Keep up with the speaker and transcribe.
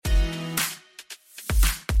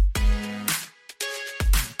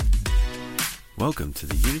Welcome to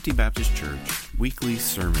the Unity Baptist Church Weekly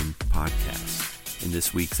Sermon Podcast. In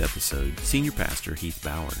this week's episode, Senior Pastor Heath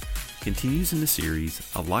Bauer continues in the series,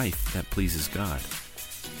 A Life That Pleases God.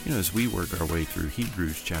 As we work our way through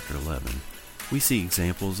Hebrews chapter 11, we see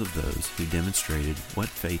examples of those who demonstrated what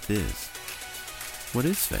faith is. What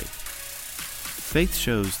is faith? Faith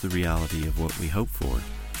shows the reality of what we hope for.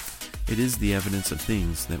 It is the evidence of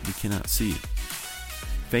things that we cannot see.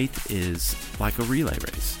 Faith is like a relay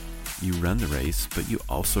race. You run the race, but you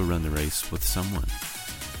also run the race with someone.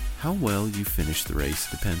 How well you finish the race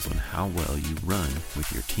depends on how well you run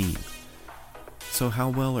with your team. So how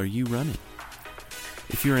well are you running?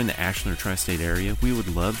 If you're in the Ashland or Tri-State area, we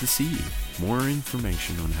would love to see you. More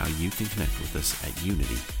information on how you can connect with us at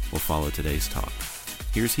Unity will follow today's talk.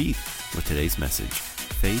 Here's Heath with today's message,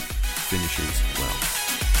 Faith Finishes Well.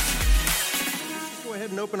 Go ahead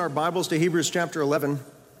and open our Bibles to Hebrews chapter 11.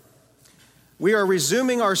 We are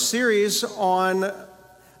resuming our series on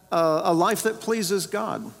a life that pleases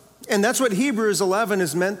God. And that's what Hebrews 11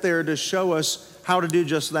 is meant there to show us how to do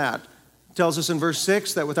just that. It tells us in verse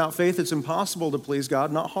 6 that without faith it's impossible to please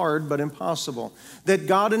God, not hard, but impossible. That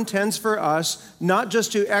God intends for us not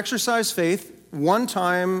just to exercise faith one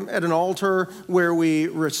time at an altar where we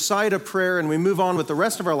recite a prayer and we move on with the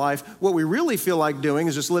rest of our life. What we really feel like doing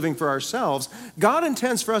is just living for ourselves. God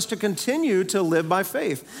intends for us to continue to live by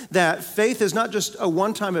faith. That faith is not just a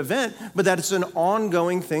one-time event, but that it's an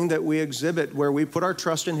ongoing thing that we exhibit where we put our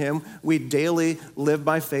trust in Him. We daily live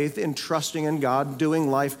by faith in trusting in God, doing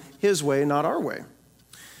life His way, not our way.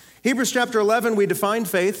 Hebrews chapter 11, we define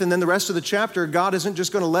faith, and then the rest of the chapter, God isn't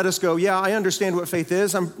just going to let us go, yeah, I understand what faith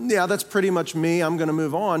is. That's pretty much me. I'm going to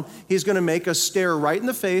move on. He's going to make us stare right in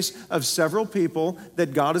the face of several people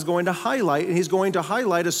that God is going to highlight, and He's going to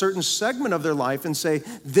highlight a certain segment of their life and say,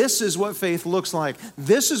 this is what faith looks like.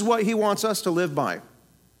 This is what He wants us to live by.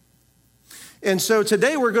 And so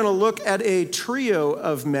today we're going to look at a trio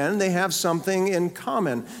of men. They have something in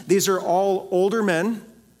common. These are all older men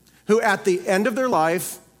who at the end of their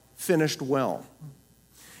life finished well.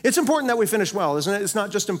 It's important that we finish well, isn't it? It's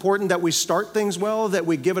not just important that we start things well, that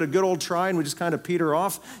we give it a good old try and we just kind of peter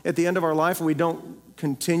off at the end of our life and we don't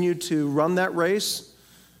continue to run that race.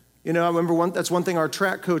 I remember that's one thing our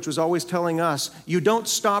track coach was always telling us. You don't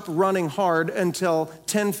stop running hard until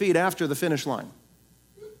 10 feet after the finish line.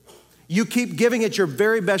 You keep giving it your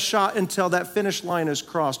very best shot until that finish line is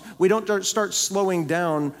crossed. We don't start slowing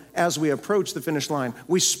down as we approach the finish line.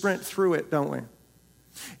 We sprint through it, don't we?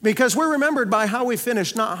 Because we're remembered by how we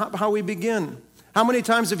finish, not how we begin. How many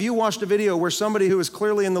times have you watched a video where somebody who was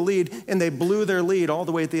clearly in the lead and they blew their lead all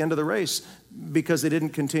the way at the end of the race because they didn't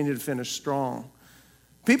continue to finish strong?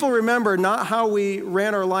 People remember not how we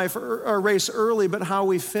ran our race early, but how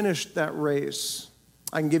we finished that race.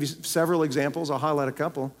 I can give you several examples. I'll highlight a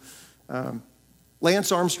couple.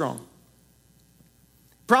 Lance Armstrong.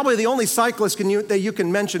 Probably the only cyclist that you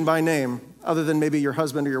can mention by name, other than maybe your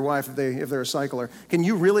husband or your wife if they're a cycler. Can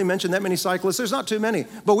you really mention that many cyclists? There's not too many,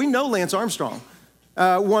 but we know Lance Armstrong.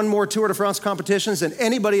 Won more Tour de France competitions than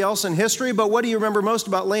anybody else in history, but what do you remember most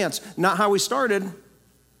about Lance? Not how he started,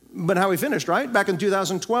 but how he finished, right? Back in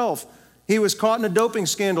 2012, he was caught in a doping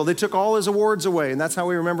scandal. They took all his awards away, and that's how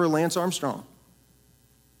we remember Lance Armstrong.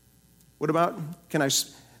 What about,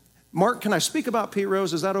 Mark, can I speak about Pete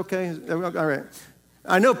Rose? Is that okay? All right.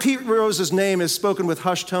 I know Pete Rose's name is spoken with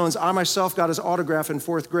hushed tones. I myself got his autograph in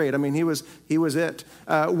fourth grade. He was it.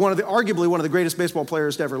 Arguably one of the greatest baseball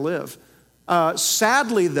players to ever live.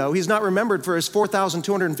 Sadly, though, he's not remembered for his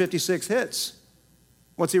 4,256 hits.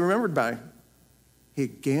 What's he remembered by? He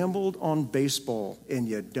gambled on baseball, and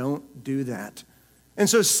you don't do that. And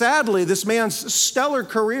so sadly, this man's stellar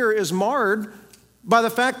career is marred by the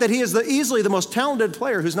fact that he is easily the most talented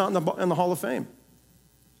player who's not in the Hall of Fame.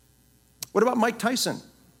 What about Mike Tyson? I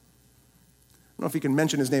don't know if you can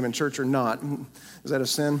mention his name in church or not. Is that a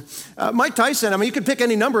sin? Mike Tyson, you could pick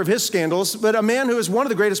any number of his scandals, but a man who is one of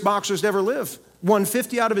the greatest boxers to ever live. Won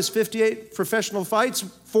 50 out of his 58 professional fights,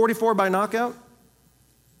 44 by knockout.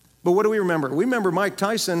 But what do we remember? We remember Mike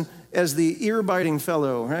Tyson as the ear-biting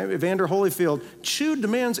fellow, right? Evander Holyfield chewed the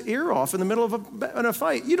man's ear off in the middle of a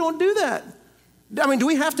fight. You don't do that. Do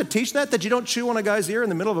we have to teach that you don't chew on a guy's ear in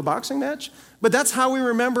the middle of a boxing match? But that's how we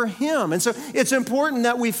remember him. And so it's important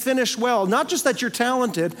that we finish well. Not just that you're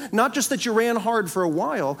talented, not just that you ran hard for a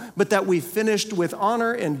while, but that we finished with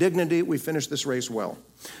honor and dignity. We finished this race well.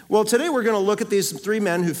 Well, today we're going to look at these three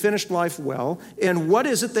men who finished life well, and what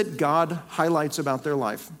is it that God highlights about their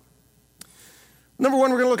life? Number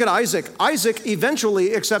one, we're going to look at Isaac. Isaac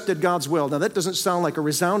eventually accepted God's will. Now, that doesn't sound like a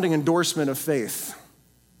resounding endorsement of faith.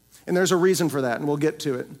 And there's a reason for that, and we'll get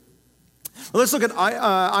to it. Well, let's look at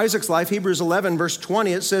Isaac's life. Hebrews 11, verse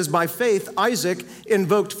 20, it says, by faith, Isaac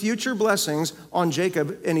invoked future blessings on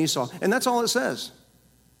Jacob and Esau. And that's all it says.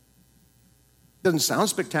 Doesn't sound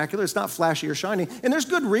spectacular. It's not flashy or shiny. And there's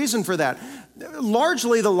good reason for that.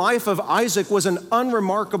 Largely, the life of Isaac was an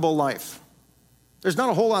unremarkable life. There's not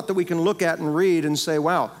a whole lot that we can look at and read and say,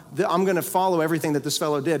 wow, I'm going to follow everything that this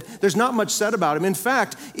fellow did. There's not much said about him. In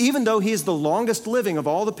fact, even though he's the longest living of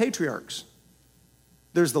all the patriarchs,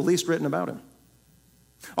 there's the least written about him.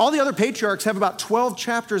 All the other patriarchs have about 12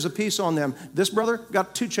 chapters apiece on them. This brother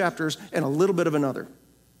got 2 chapters and a little bit of another.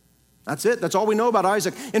 That's it. That's all we know about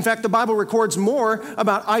Isaac. In fact, the Bible records more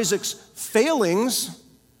about Isaac's failings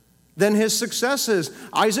than his successes.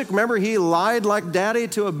 Isaac, remember, he lied like daddy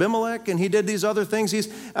to Abimelech, and he did these other things. He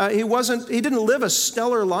didn't live a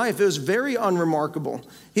stellar life. It was very unremarkable.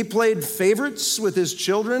 He played favorites with his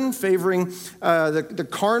children, favoring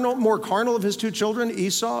the more carnal of his 2 children,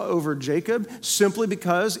 Esau over Jacob, simply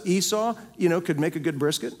because Esau, could make a good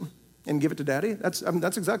brisket and give it to daddy. That's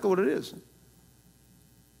exactly what it is.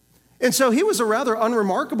 And so he was a rather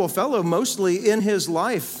unremarkable fellow, mostly in his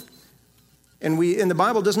life. And the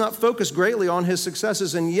Bible does not focus greatly on his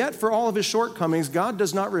successes, and yet for all of his shortcomings, God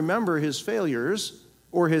does not remember his failures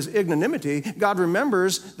or his ignominy. God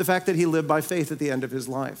remembers the fact that he lived by faith at the end of his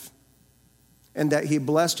life and that he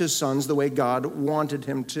blessed his sons the way God wanted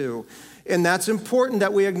him to. And that's important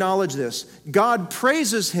that we acknowledge this. God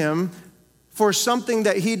praises him for something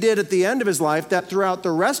that he did at the end of his life that throughout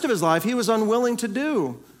the rest of his life he was unwilling to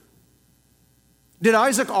do. Did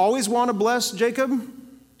Isaac always want to bless Jacob?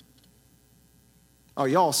 Oh,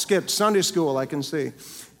 y'all skipped Sunday school, I can see.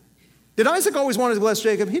 Did Isaac always want to bless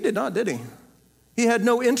Jacob? He did not, did he? He had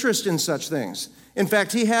no interest in such things. In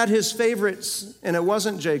fact, he had his favorites, and it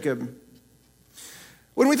wasn't Jacob.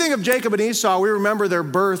 When we think of Jacob and Esau, we remember their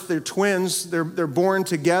birth. They're twins. They're born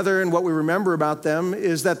together, and what we remember about them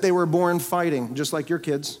is that they were born fighting, just like your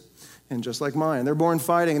kids and just like mine. They're born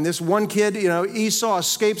fighting. And this one kid, Esau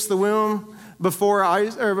escapes the womb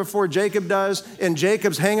before Jacob does, and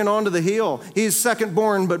Jacob's hanging on to the heel. He's second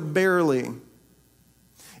born, but barely.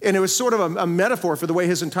 And it was sort of a metaphor for the way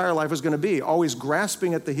his entire life was going to be, always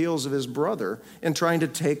grasping at the heels of his brother and trying to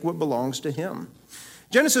take what belongs to him.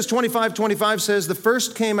 Genesis 25:25 says, the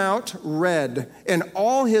first came out red, and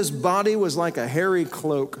all his body was like a hairy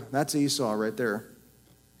cloak. That's Esau right there.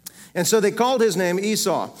 And so they called his name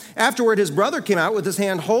Esau. Afterward, his brother came out with his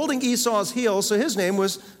hand holding Esau's heel, so his name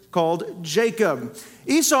was called Jacob.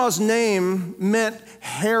 Esau's name meant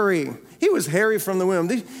hairy. He was hairy from the womb.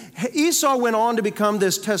 Esau went on to become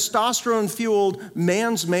this testosterone-fueled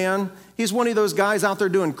man's man. He's one of those guys out there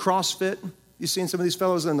doing CrossFit. You've seen some of these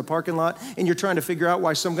fellows in the parking lot, and you're trying to figure out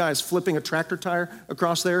why some guy is flipping a tractor tire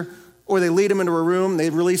across there. Or they lead him into a room, they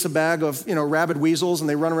release a bag of, rabid weasels, and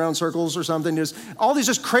they run around in circles or something. Just all these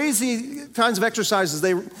just crazy kinds of exercises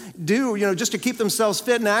they do, just to keep themselves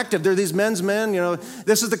fit and active. They're these men's men,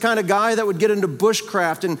 This is the kind of guy that would get into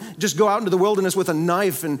bushcraft and just go out into the wilderness with a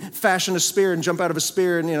knife and fashion a spear and jump out of a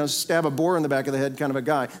spear and, stab a boar in the back of the head kind of a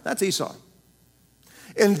guy. That's Esau.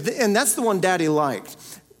 And that's the one Daddy liked.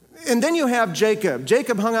 And then you have Jacob.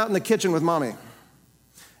 Jacob hung out in the kitchen with Mommy.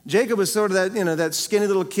 Jacob was sort of that, that skinny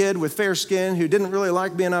little kid with fair skin who didn't really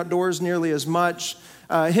like being outdoors nearly as much.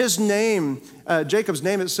 His name, Jacob's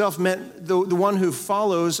name itself, meant the one who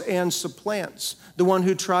follows and supplants, the one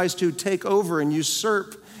who tries to take over and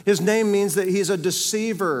usurp. His name means that he's a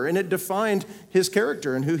deceiver, and it defined his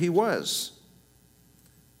character and who he was.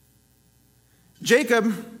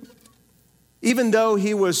 Jacob, even though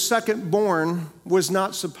he was second born, was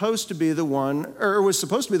supposed to be the one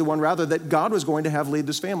rather, that God was going to have lead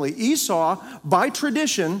this family. Esau, by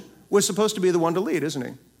tradition, was supposed to be the one to lead, isn't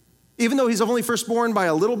he? Even though he's only firstborn by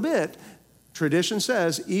a little bit, tradition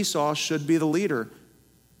says Esau should be the leader.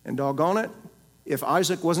 And doggone it, if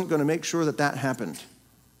Isaac wasn't going to make sure that happened.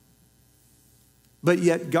 But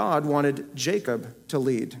yet God wanted Jacob to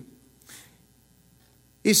lead.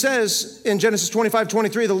 He says in Genesis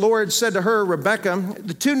 25:23, the Lord said to her, Rebekah,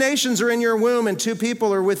 the 2 nations are in your womb, and 2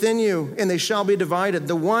 people are within you, and they shall be divided.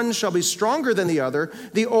 The one shall be stronger than the other.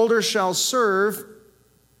 The older shall serve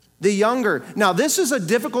the younger. Now, this is a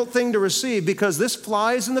difficult thing to receive because this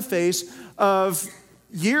flies in the face of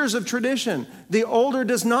years of tradition. The older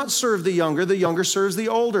does not serve the younger serves the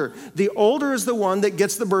older. The older is the one that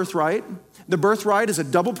gets the birthright. The birthright is a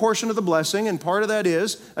double portion of the blessing, and part of that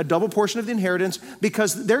is a double portion of the inheritance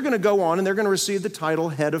because they're going to go on and they're going to receive the title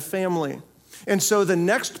head of family. And so the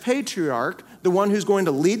next patriarch, the one who's going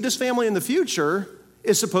to lead this family in the future,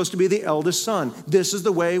 is supposed to be the eldest son. This is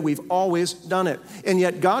the way we've always done it. And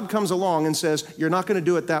yet God comes along and says, you're not going to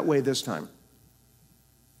do it that way this time.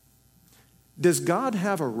 Does God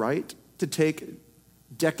have a right to take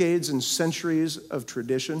decades and centuries of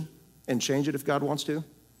tradition and change it if God wants to?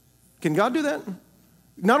 Can God do that?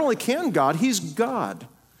 Not only can God, he's God.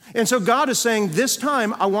 And so God is saying, this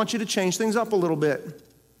time, I want you to change things up a little bit.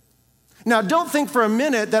 Now, don't think for a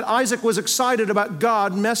minute that Isaac was excited about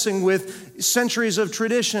God messing with centuries of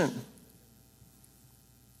tradition.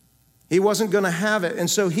 He wasn't going to have it. And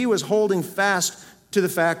so he was holding fast to the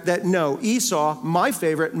fact that, no, Esau, my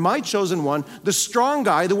favorite, my chosen one, the strong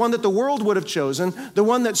guy, the one that the world would have chosen, the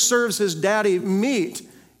one that serves his daddy meat,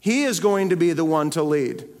 he is going to be the one to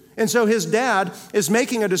lead. And so his dad is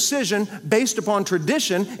making a decision based upon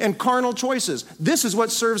tradition and carnal choices. This is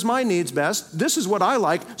what serves my needs best. This is what I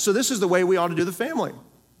like, so this is the way we ought to do the family.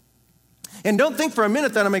 And don't think for a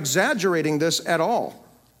minute that I'm exaggerating this at all.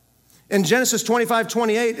 In Genesis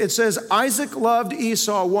 25:28, it says, Isaac loved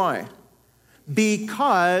Esau. Why?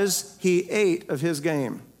 Because he ate of his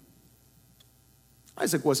game.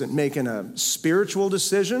 Isaac wasn't making a spiritual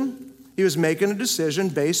decision. He was making a decision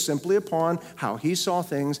based simply upon how he saw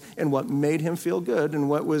things and what made him feel good and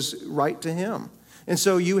what was right to him. And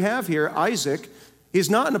so you have here Isaac. He's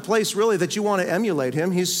not in a place really that you want to emulate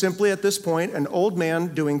him. He's simply at this point an old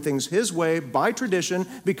man doing things his way by tradition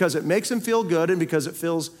because it makes him feel good and because it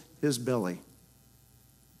fills his belly.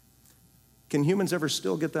 Can humans ever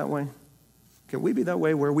still get that way? Can we be that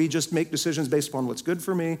way where we just make decisions based upon what's good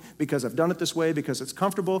for me because I've done it this way, because it's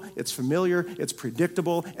comfortable, it's familiar, it's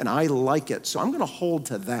predictable, and I like it. So I'm going to hold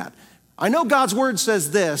to that. I know God's word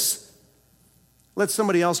says this. Let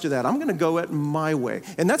somebody else do that. I'm going to go it my way.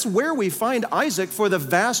 And that's where we find Isaac for the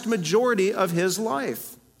vast majority of his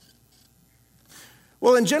life.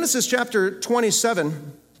 Well, in Genesis chapter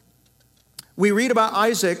 27, we read about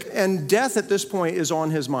Isaac, and death at this point is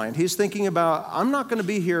on his mind. He's thinking about, I'm not going to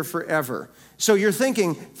be here forever. So you're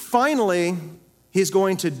thinking, finally, he's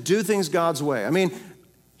going to do things God's way. I mean,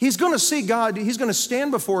 he's going to see God. He's going to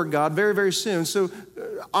stand before God very, very soon. So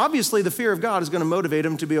obviously, the fear of God is going to motivate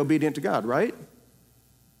him to be obedient to God, right?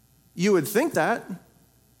 You would think that, but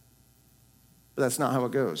that's not how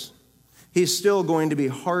it goes. He's still going to be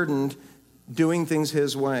hardened doing things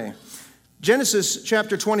his way. Genesis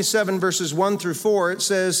chapter 27, verses 1 through 4, it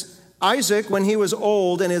says, Isaac, when he was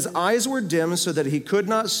old and his eyes were dim so that he could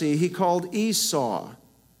not see, he called Esau,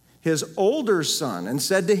 his older son, and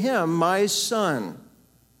said to him, my son.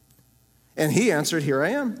 And he answered, here I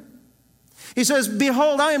am. He says,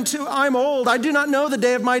 behold, I'm old. I do not know the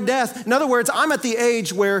day of my death. In other words, I'm at the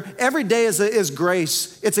age where every day is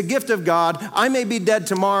grace. It's a gift of God. I may be dead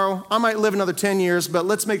tomorrow. I might live another 10 years, but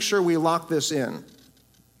let's make sure we lock this in.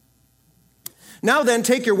 Now then,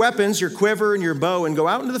 take your weapons, your quiver and your bow, and go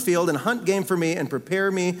out into the field and hunt game for me and prepare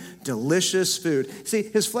me delicious food. See,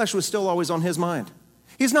 his flesh was still always on his mind.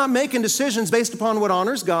 He's not making decisions based upon what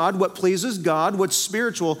honors God, what pleases God, what's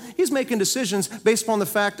spiritual. He's making decisions based upon the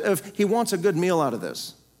fact of he wants a good meal out of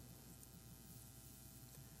this.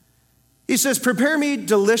 He says, prepare me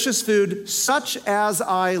delicious food such as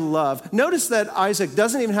I love. Notice that Isaac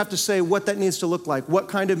doesn't even have to say what that needs to look like, what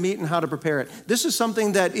kind of meat and how to prepare it. This is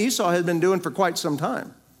something that Esau had been doing for quite some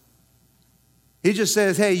time. He just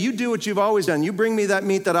says, hey, you do what you've always done. You bring me that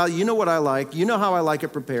meat you know what I like. You know how I like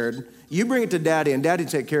it prepared. You bring it to daddy and daddy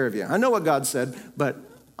take care of you. I know what God said, but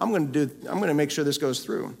I'm going to make sure this goes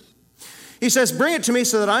through. He says, bring it to me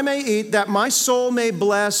so that I may eat, that my soul may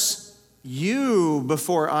bless you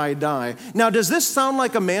before I die. Now, does this sound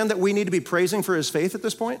like a man that we need to be praising for his faith at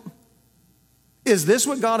this point? Is this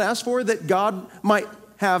what God asked for, that God might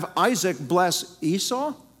have Isaac bless Esau?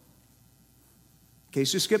 In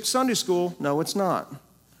case you skipped Sunday school, no, it's not.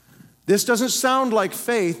 This doesn't sound like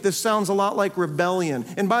faith. This sounds a lot like rebellion.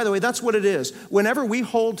 And by the way, that's what it is. Whenever we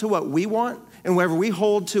hold to what we want, and whenever we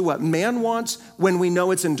hold to what man wants, when we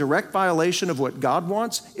know it's in direct violation of what God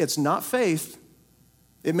wants, it's not faith.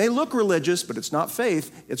 It may look religious, but it's not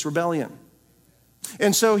faith, it's rebellion.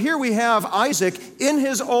 And so here we have Isaac in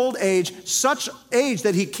his old age, such age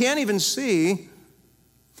that he can't even see,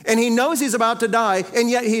 and he knows he's about to die, and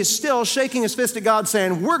yet he's still shaking his fist at God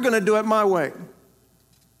saying, we're going to do it my way.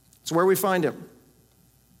 It's where we find him.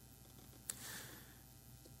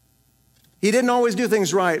 He didn't always do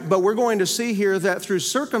things right, but we're going to see here that through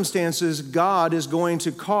circumstances, God is going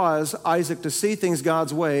to cause Isaac to see things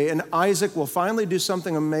God's way, and Isaac will finally do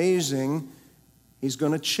something amazing. He's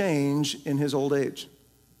going to change in his old age.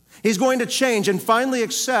 He's going to change and finally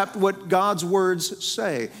accept what God's words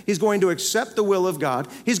say. He's going to accept the will of God.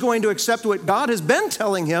 He's going to accept what God has been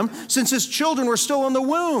telling him since his children were still in the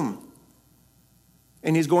womb.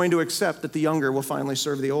 And he's going to accept that the younger will finally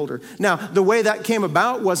serve the older. Now, the way that came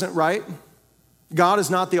about wasn't right. God is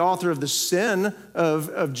not the author of the sin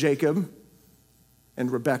of Jacob.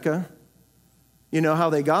 and Rebekah. You know how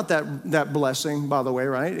they got that blessing, by the way,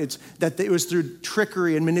 right? It's that it was through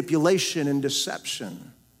trickery and manipulation and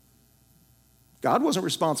deception. God wasn't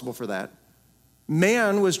responsible for that.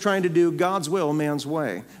 Man was trying to do God's will, man's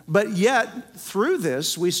way. But yet, through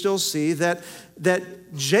this, we still see that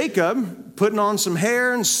Jacob, putting on some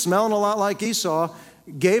hair and smelling a lot like Esau,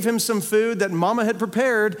 gave him some food that mama had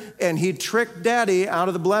prepared, and he tricked daddy out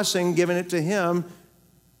of the blessing, giving it to him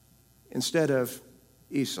instead of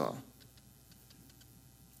Esau.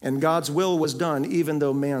 And God's will was done, even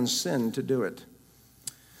though man sinned to do it.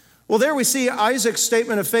 Well, there we see Isaac's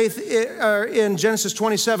statement of faith in Genesis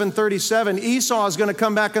 27:37. Esau is going to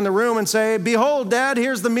come back in the room and say, "Behold, Dad,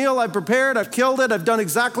 here's the meal I've prepared. I've killed it. I've done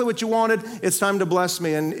exactly what you wanted. It's time to bless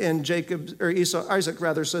me." And Isaac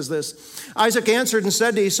says this. Isaac answered and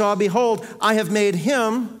said to Esau, "Behold, I have made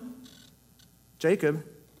him," Jacob,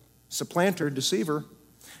 supplanter, deceiver,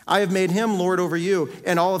 "I have made him lord over you,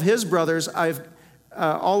 and all of his brothers I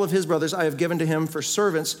have given to him for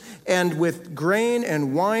servants, and with grain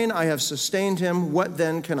and wine I have sustained him. What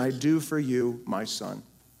then can I do for you, my son?"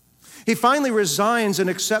 He finally resigns and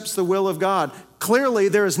accepts the will of God. Clearly,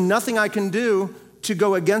 there is nothing I can do to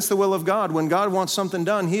go against the will of God. When God wants something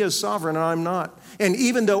done, he is sovereign and I'm not. And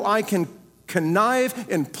even though I can connive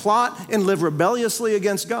and plot and live rebelliously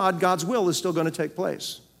against God, God's will is still going to take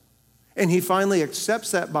place. And he finally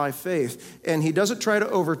accepts that by faith, and he doesn't try to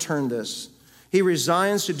overturn this. He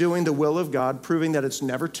resigns to doing the will of God, proving that it's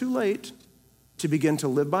never too late to begin to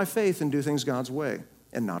live by faith and do things God's way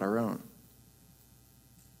and not our own.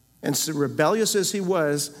 And so rebellious as he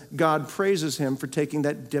was, God praises him for taking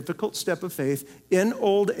that difficult step of faith in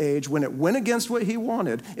old age when it went against what he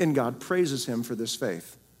wanted, and God praises him for this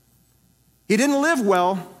faith. He didn't live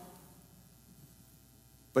well,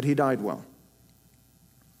 but he died well.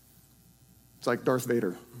 It's like Darth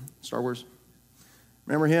Vader, Star Wars.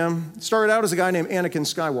 Remember him? He started out as a guy named Anakin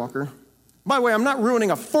Skywalker. By the way, I'm not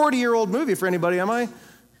ruining a 40-year-old movie for anybody, am I?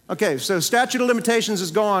 Okay, so statute of limitations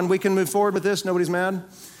is gone. We can move forward with this. Nobody's mad.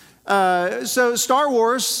 So Star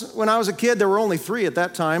Wars, when I was a kid, there were only 3 at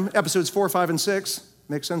that time. Episodes 4, 5, and 6.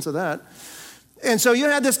 Makes sense of that. And so you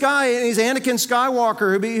had this guy, and he's Anakin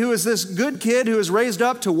Skywalker, who was this good kid who was raised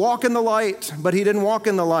up to walk in the light, but he didn't walk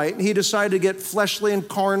in the light. He decided to get fleshly and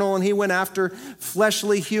carnal, and he went after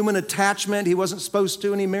fleshly human attachment. He wasn't supposed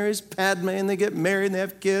to, and he marries Padme, and they get married, and they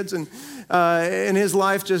have kids, and his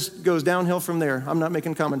life just goes downhill from there. I'm not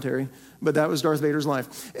making commentary, but that was Darth Vader's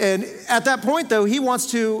life. And at that point, though, he wants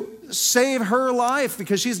to save her life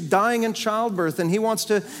because she's dying in childbirth, and he wants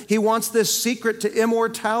this secret to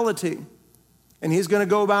immortality. And he's going to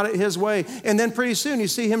go about it his way. And then pretty soon you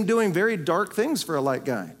see him doing very dark things for a light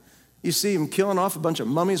guy. You see him killing off a bunch of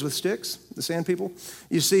mummies with sticks, the sand people.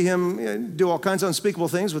 You see him do all kinds of unspeakable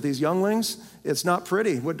things with these younglings. It's not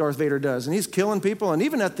pretty what Darth Vader does. And he's killing people. And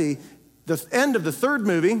even at the end of the 3rd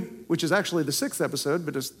movie, which is actually the 6th episode,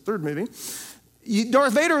 but it's the 3rd movie,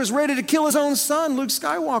 Darth Vader is ready to kill his own son, Luke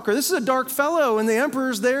Skywalker. This is a dark fellow, and the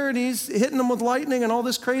Emperor's there, and he's hitting him with lightning and all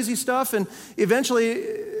this crazy stuff. And eventually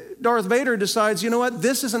Darth Vader decides, you know what,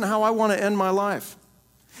 this isn't how I want to end my life.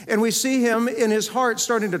 And we see him in his heart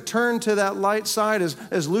starting to turn to that light side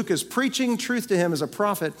as Luke is preaching truth to him as a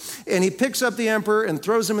prophet. And he picks up the Emperor and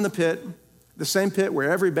throws him in the pit, the same pit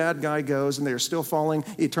where every bad guy goes, and they are still falling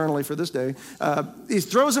eternally for this day. He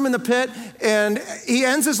throws him in the pit, and he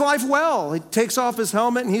ends his life well. He takes off his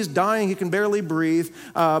helmet, and he's dying. He can barely breathe,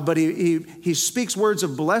 but he speaks words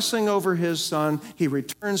of blessing over his son. He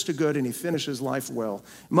returns to good, and he finishes life well.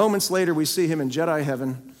 Moments later, we see him in Jedi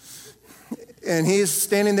heaven, and he's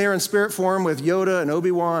standing there in spirit form with Yoda and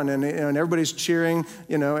Obi-Wan, and everybody's cheering,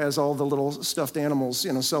 as all the little stuffed animals,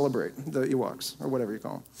 celebrate, the Ewoks, or whatever you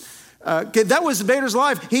call them. That was Vader's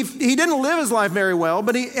life. He didn't live his life very well,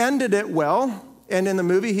 but he ended it well. And in the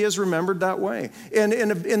movie, he is remembered that way. And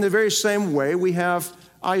in the very same way, we have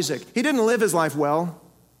Isaac. He didn't live his life well.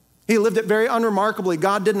 He lived it very unremarkably.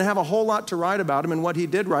 God didn't have a whole lot to write about him, and what he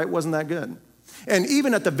did write wasn't that good. And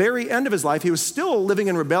even at the very end of his life, he was still living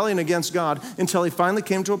in rebellion against God until he finally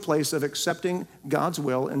came to a place of accepting God's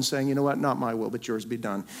will and saying, you know what, not my will, but yours be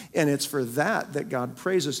done. And it's for that God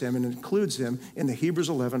praises him and includes him in the Hebrews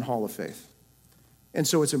 11 Hall of Faith. And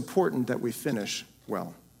so it's important that we finish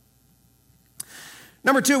well.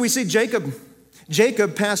 Number 2, we see Jacob.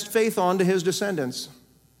 Jacob passed faith on to his descendants.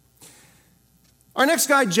 Our next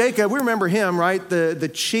guy, Jacob, we remember him, right? The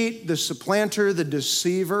cheat, the supplanter, the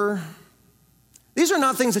deceiver. These are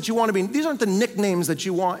not things that you want to be, these aren't the nicknames that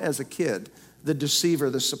you want as a kid, the deceiver,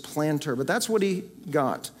 the supplanter, but that's what he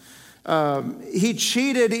got. He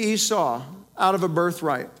cheated Esau out of a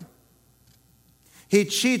birthright. He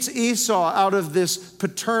cheats Esau out of this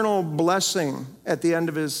paternal blessing at the end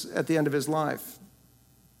of his life.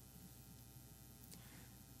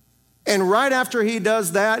 And right after he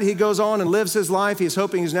does that, he goes on and lives his life. He's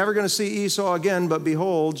hoping he's never going to see Esau again, but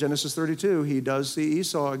behold, Genesis 32, he does see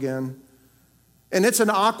Esau again. And it's an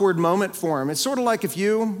awkward moment for him. It's sort of like if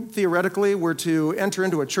you, theoretically, were to enter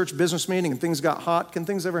into a church business meeting and things got hot. Can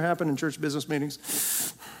things ever happen in church business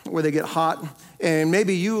meetings where they get hot? And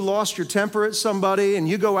maybe you lost your temper at somebody and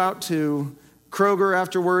you go out to Kroger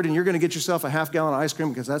afterward and you're going to get yourself a half-gallon of ice cream,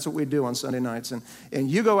 because that's what we do on Sunday nights.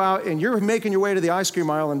 And you go out and you're making your way to the ice cream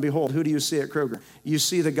aisle, and behold, who do you see at Kroger? You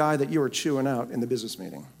see the guy that you were chewing out in the business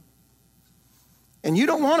meeting. And you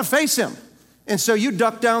don't want to face him. And so you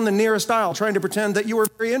duck down the nearest aisle trying to pretend that you were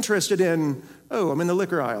very interested in, oh, I'm in the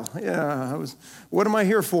liquor aisle. Yeah, what am I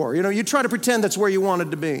here for? You try to pretend that's where you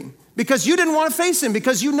wanted to be because you didn't want to face him,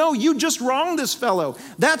 because you know you just wronged this fellow.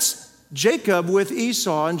 That's Jacob with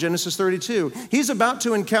Esau in Genesis 32. He's about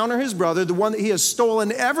to encounter his brother, the one that he has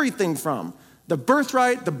stolen everything from. The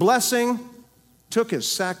birthright, the blessing, took his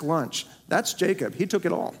sack lunch. That's Jacob. He took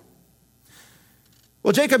it all.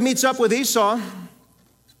 Well, Jacob meets up with Esau,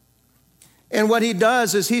 and what he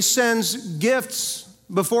does is he sends gifts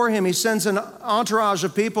before him. He sends an entourage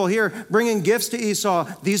of people here bringing gifts to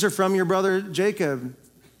Esau. These are from your brother Jacob.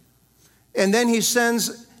 And then he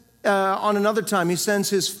sends, on another time, he sends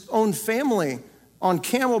his own family on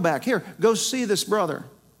camelback. Here, go see this brother.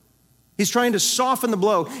 He's trying to soften the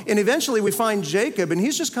blow. And eventually we find Jacob, and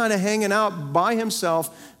he's just kind of hanging out by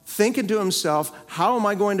himself, thinking to himself, how am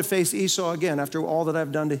I going to face Esau again after all that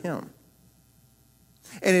I've done to him?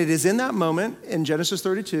 And it is in that moment in Genesis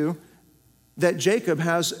 32 that Jacob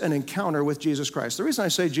has an encounter with Jesus Christ. The reason I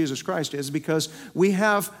say Jesus Christ is because we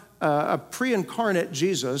have a pre-incarnate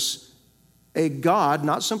Jesus, a God,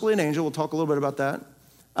 not simply an angel, we'll talk a little bit about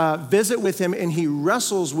that, visit with him, and he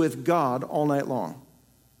wrestles with God all night long.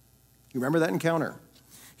 You remember that encounter?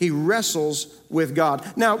 He wrestles with God.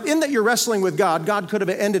 Now, in that you're wrestling with God, God could have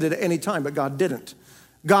ended it at any time, but God didn't.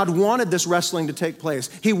 God wanted this wrestling to take place.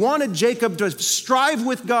 He wanted Jacob to strive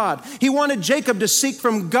with God. He wanted Jacob to seek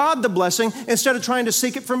from God the blessing instead of trying to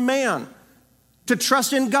seek it from man. To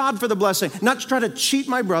trust in God for the blessing. Not to try to cheat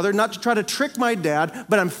my brother, not to try to trick my dad,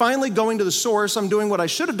 but I'm finally going to the source. I'm doing what I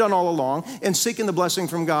should have done all along and seeking the blessing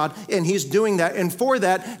from God, and he's doing that. And for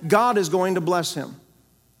that, God is going to bless him.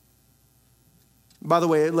 By the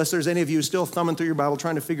way, unless there's any of you still thumbing through your Bible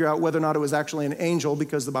trying to figure out whether or not it was actually an angel,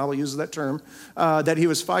 because the Bible uses that term, that he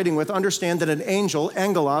was fighting with, understand that an angel,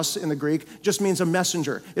 angelos in the Greek, just means a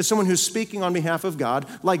messenger. It's someone who's speaking on behalf of God,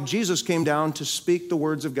 like Jesus came down to speak the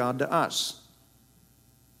words of God to us.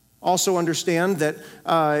 Also understand that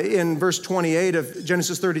in verse 28 of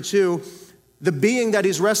Genesis 32, the being that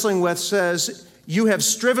he's wrestling with says, you have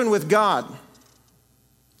striven with God.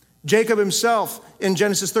 Jacob himself in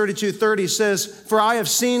Genesis 32:30 says, for I have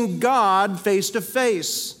seen God face to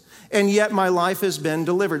face, and yet my life has been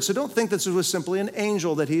delivered. So don't think this was simply an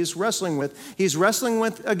angel that he's wrestling with. He's wrestling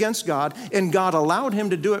with against God, and God allowed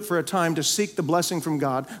him to do it for a time to seek the blessing from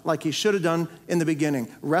God like he should have done in the beginning.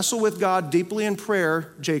 Wrestle with God deeply in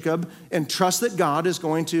prayer, Jacob, and trust that God is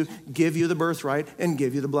going to give you the birthright and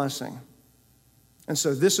give you the blessing. And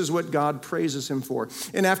so this is what God praises him for.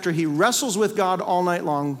 And after he wrestles with God all night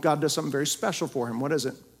long, God does something very special for him. What is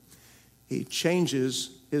it? He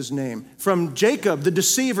changes his name. From Jacob, the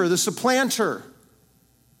deceiver, the supplanter,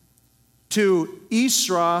 to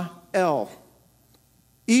Israel.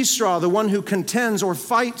 Israel, the one who contends or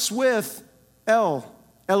fights with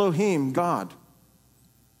Elohim, God.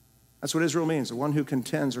 That's what Israel means, the one who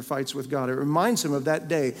contends or fights with God. It reminds him of that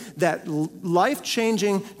day, that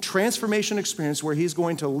life-changing transformation experience where he's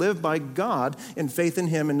going to live by God in faith in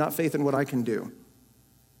him and not faith in what I can do.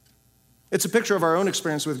 It's a picture of our own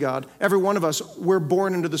experience with God. Every one of us, we're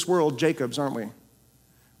born into this world Jacobs, aren't we?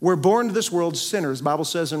 We're born into this world sinners. The Bible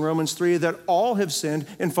says in Romans 3 that all have sinned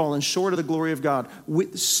and fallen short of the glory of God.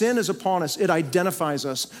 Sin is upon us. It identifies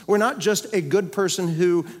us. We're not just a good person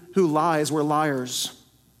who lies. We're liars.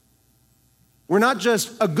 We're not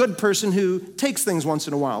just a good person who takes things once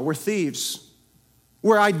in a while. We're thieves.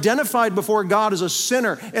 We're identified before God as a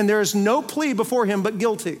sinner, and there is no plea before him but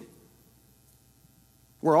guilty.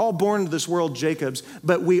 We're all born into this world Jacobs,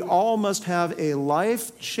 but we all must have a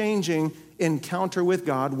life-changing encounter with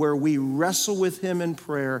God where we wrestle with him in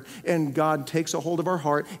prayer, and God takes a hold of our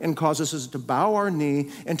heart and causes us to bow our knee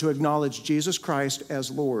and to acknowledge Jesus Christ as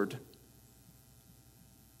Lord.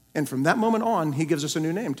 And from that moment on, he gives us a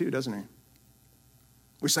new name too, doesn't he?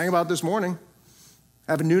 We sang about it this morning.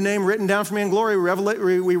 I have a new name written down for me in glory.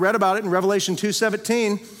 We read about it in Revelation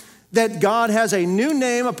 2:17. that God has a new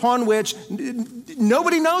name upon which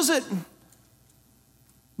nobody knows it.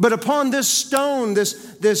 But upon this stone,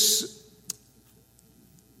 this,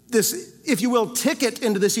 if you will, ticket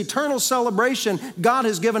into this eternal celebration, God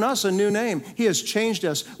has given us a new name. He has changed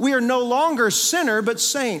us. We are no longer sinner, but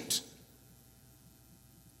saint.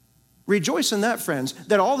 Rejoice in that, friends,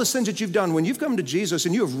 that all the sins that you've done, when you've come to Jesus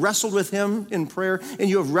and you have wrestled with him in prayer, and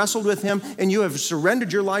you have wrestled with him, and you have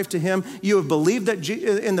surrendered your life to him, you have believed that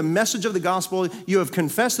in the message of the gospel, you have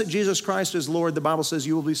confessed that Jesus Christ is Lord, the Bible says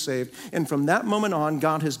you will be saved. And from that moment on,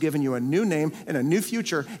 God has given you a new name and a new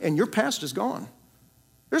future, and your past is gone.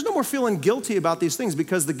 There's no more feeling guilty about these things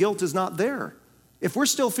because the guilt is not there. If we're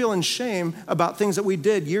still feeling shame about things that we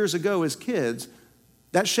did years ago as kids,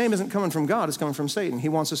 that shame isn't coming from God, it's coming from Satan. He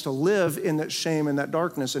wants us to live in that shame and that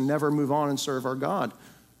darkness and never move on and serve our God.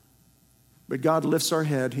 But God lifts our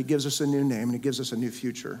head, he gives us a new name, and he gives us a new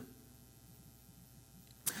future.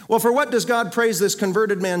 Well, for what does God praise this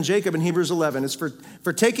converted man Jacob in Hebrews 11? It's for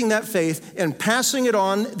taking that faith and passing it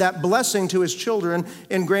on, that blessing, to his children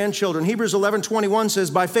and grandchildren. Hebrews 11:21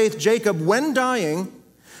 says, by faith Jacob, when dying,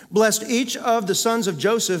 blessed each of the sons of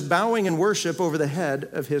Joseph, bowing in worship over the head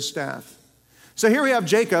of his staff. So here we have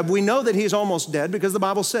Jacob. We know that he's almost dead because the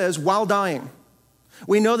Bible says, while dying.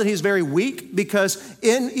 We know that he's very weak because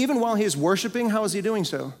even while he's worshiping, how is he doing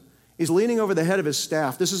so? He's leaning over the head of his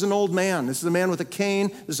staff. This is an old man. This is a man with a cane.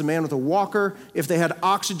 This is a man with a walker. If they had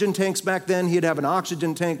oxygen tanks back then, he'd have an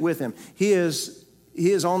oxygen tank with him. He's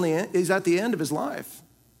at the end of his life.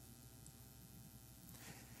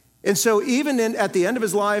 And so even at the end of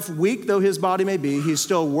his life, weak though his body may be, he's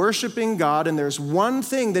still worshiping God, and there's one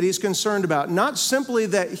thing that he's concerned about. Not simply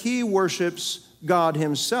that he worships God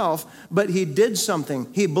himself, but he did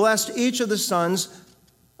something. He blessed each of the sons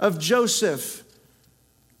of Joseph.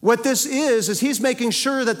 What this is he's making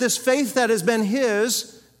sure that this faith that has been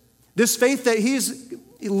his, this faith that he's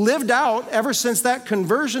lived out ever since that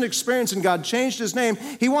conversion experience and God changed his name,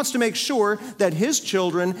 he wants to make sure that his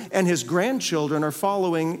children and his grandchildren are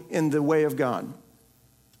following in the way of God. In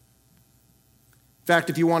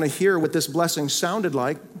fact, if you want to hear what this blessing sounded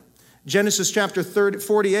like, Genesis chapter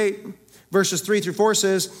 48, verses 3-4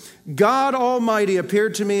 says, God Almighty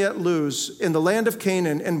appeared to me at Luz in the land of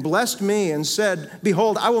Canaan and blessed me and said,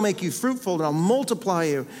 behold, I will make you fruitful and I'll multiply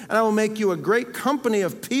you and I will make you a great company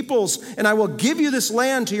of peoples and I will give you this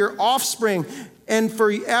land to your offspring and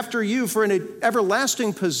after you for an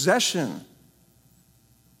everlasting possession.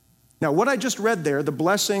 Now, what I just read there, the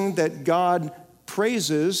blessing that God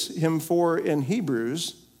praises him for in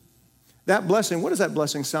Hebrews, that blessing, what does that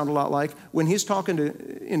blessing sound a lot like? When he's talking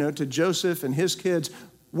to Joseph and his kids,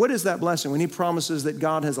 what is that blessing? When he promises that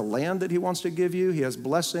God has a land that he wants to give you, he has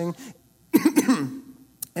blessing,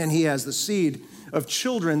 and he has the seed of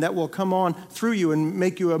children that will come on through you and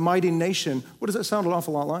make you a mighty nation. What does that sound an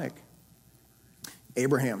awful lot like?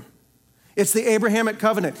 Abraham. It's the Abrahamic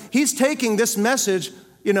covenant. He's taking this message,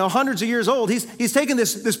 hundreds of years old. He's taking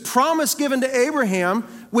this promise given to Abraham,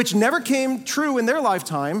 which never came true in their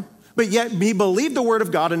lifetime, but yet he believed the word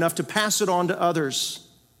of God enough to pass it on to others.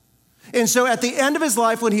 And so at the end of his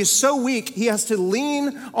life, when he's so weak, he has to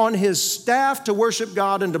lean on his staff to worship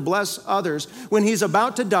God and to bless others. When he's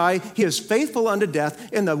about to die, he is faithful unto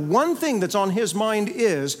death. And the one thing that's on his mind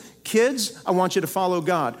is, kids, I want you to follow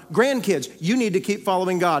God. Grandkids, you need to keep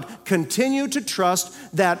following God. Continue to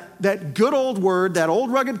trust that good old word, that old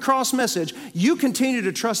rugged cross message. You continue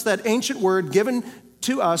to trust that ancient word given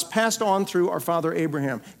to us, passed on through our father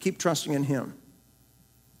Abraham. Keep trusting in him.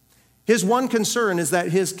 His one concern is that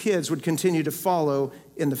his kids would continue to follow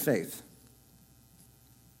in the faith.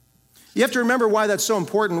 You have to remember why that's so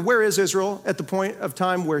important. Where is Israel at the point of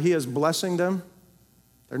time where he is blessing them?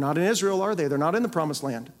 They're not in Israel, are they? They're not in the promised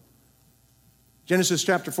land. Genesis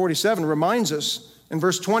chapter 47 reminds us in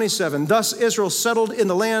verse 27, thus Israel settled in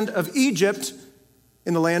the land of Egypt,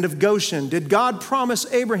 in the land of Goshen. Did God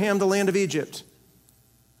promise Abraham the land of Egypt?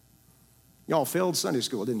 Y'all failed Sunday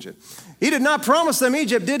school, didn't you? He did not promise them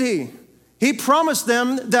Egypt, did he? He promised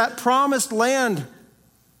them that promised land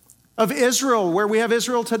of Israel, where we have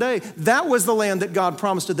Israel today. That was the land that God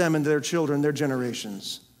promised to them and their children, their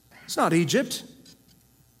generations. It's not Egypt.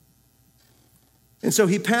 And so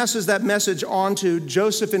he passes that message on to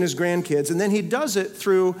Joseph and his grandkids, and then he does it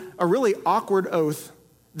through a really awkward oath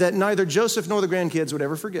that neither Joseph nor the grandkids would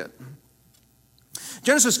ever forget.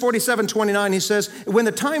 Genesis 47:29, he says, when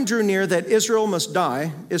the time drew near that Israel must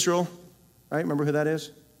die, Israel, right? Remember who that is?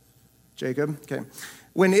 Jacob, okay.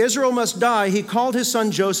 When Israel must die, he called his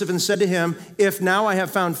son Joseph and said to him, if now I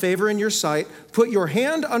have found favor in your sight, put your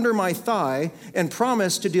hand under my thigh and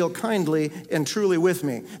promise to deal kindly and truly with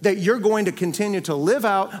me, that you're going to continue to live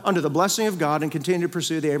out under the blessing of God and continue to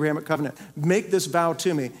pursue the Abrahamic covenant. Make this vow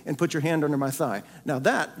to me and put your hand under my thigh. Now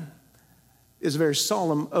that is a very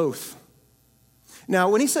solemn oath. Now,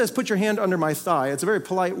 when he says, put your hand under my thigh, it's a very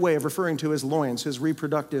polite way of referring to his loins, his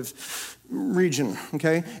reproductive region,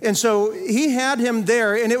 okay? And so he had him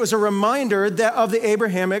there, and it was a reminder of the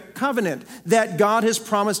Abrahamic covenant, that God has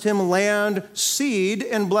promised him land, seed,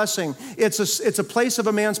 and blessing. It's a place of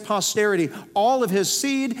a man's posterity. All of his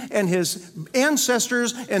seed and his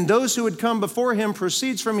ancestors and those who would come before him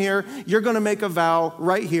proceeds from here. You're going to make a vow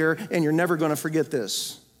right here, and you're never going to forget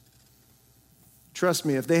this. Trust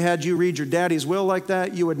me, if they had you read your daddy's will like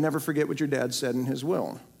that, you would never forget what your dad said in his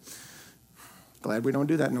will. Glad we don't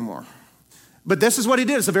do that no more. But this is what he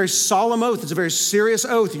did. It's a very solemn oath. It's a very serious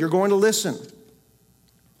oath. You're going to listen.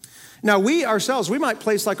 Now, we ourselves, we might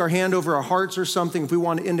place like our hand over our hearts or something if we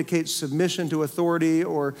want to indicate submission to authority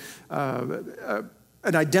or an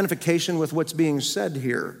identification with what's being said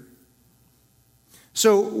here.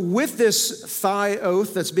 So with this thigh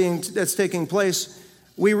oath that's taking place,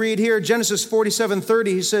 we read here, Genesis 47:30,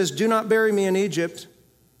 he says, do not bury me in Egypt.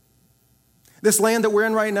 This land that we're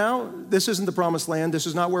in right now, this isn't the promised land. This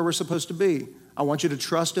is not where we're supposed to be. I want you to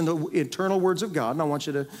trust in the eternal words of God, and I want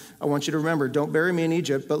you to remember, don't bury me in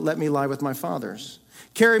Egypt, but let me lie with my fathers.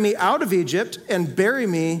 Carry me out of Egypt and bury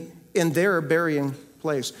me in their burying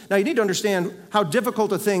place. Now, you need to understand how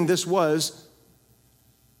difficult a thing this was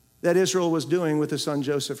that Israel was doing with his son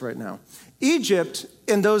Joseph right now. Egypt,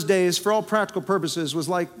 in those days, for all practical purposes, was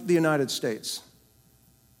like the United States.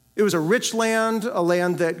 It was a rich land, a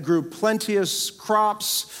land that grew plenteous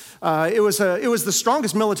crops. It was the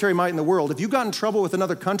strongest military might in the world. If you got in trouble with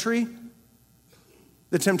another country,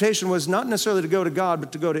 the temptation was not necessarily to go to God,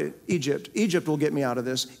 but to go to Egypt. Egypt will get me out of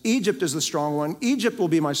this. Egypt is the strong one. Egypt will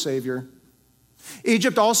be my savior.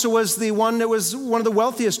 Egypt also was the one that was one of the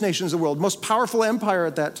wealthiest nations of the world, most powerful empire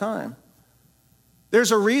at that time.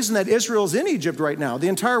 There's a reason that Israel's in Egypt right now. The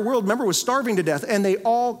entire world, remember, was starving to death, and they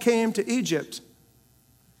all came to Egypt.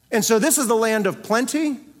 And so this is the land of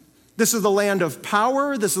plenty. This is the land of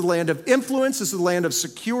power. This is the land of influence. This is the land of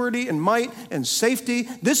security and might and safety.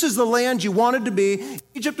 This is the land you wanted to be.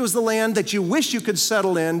 Egypt was the land that you wish you could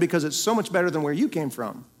settle in because it's so much better than where you came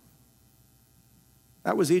from.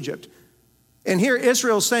 That was Egypt. And here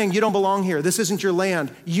Israel's saying, you don't belong here. This isn't your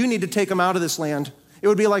land. You need to take them out of this land. It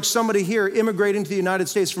would be like somebody here immigrating to the United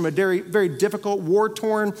States from a very, very difficult,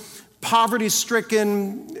 war-torn,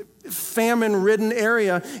 poverty-stricken, famine-ridden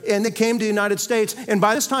area, and they came to the United States. And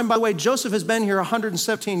by this time, by the way, Joseph has been here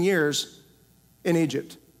 117 years in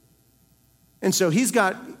Egypt. And so he's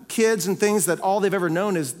got kids and things that all they've ever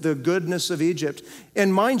known is the goodness of Egypt.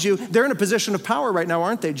 And mind you, they're in a position of power right now,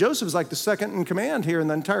 aren't they? Joseph's like the second in command here in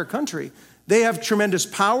the entire country. They have tremendous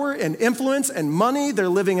power and influence and money. They're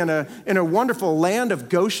living in a wonderful land of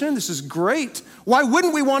Goshen. This is great. Why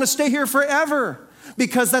wouldn't we want to stay here forever?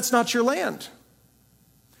 Because that's not your land.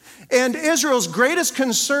 And Israel's greatest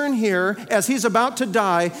concern here, as he's about to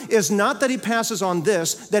die, is not that he passes on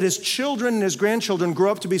this, that his children and his grandchildren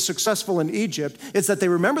grow up to be successful in Egypt. It's that they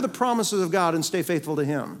remember the promises of God and stay faithful to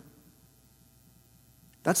him.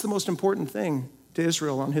 That's the most important thing to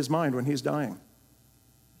Israel on his mind when he's dying.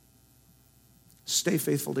 Stay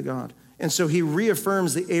faithful to God. And so he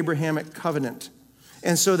reaffirms the Abrahamic covenant.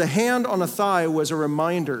 And so the hand on the thigh was a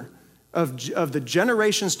reminder of the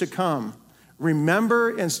generations to come.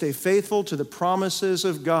 Remember and stay faithful to the promises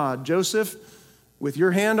of God. Joseph, with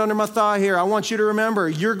your hand under my thigh here, I want you to remember,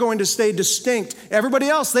 you're going to stay distinct. Everybody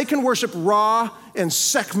else, they can worship Ra and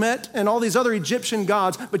Sekhmet and all these other Egyptian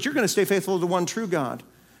gods, but you're going to stay faithful to the one true God.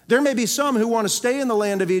 There may be some who want to stay in the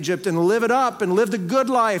land of Egypt and live it up and live the good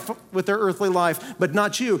life with their earthly life, but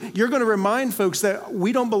not you. You're going to remind folks that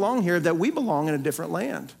we don't belong here, that we belong in a different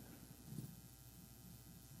land.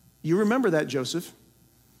 You remember that, Joseph.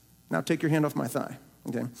 Now take your hand off my thigh.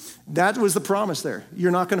 Okay, that was the promise there.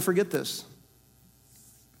 You're not going to forget this.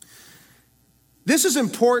 This is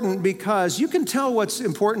important because you can tell what's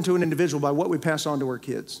important to an individual by what we pass on to our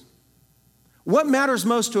kids. What matters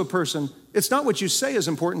most to a person, it's not what you say is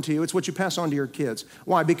important to you, it's what you pass on to your kids.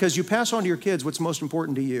 Why? Because you pass on to your kids what's most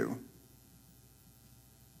important to you.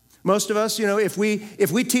 Most of us, if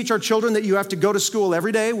we teach our children that you have to go to school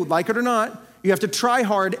every day, like it or not, you have to try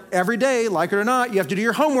hard every day, like it or not, you have to do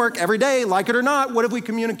your homework every day, like it or not, what have we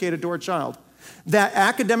communicated to our child? That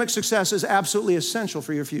academic success is absolutely essential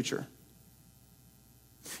for your future.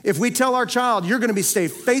 If we tell our child, you're going to stay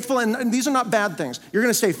faithful, and these are not bad things. You're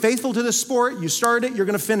going to stay faithful to this sport. You started it, you're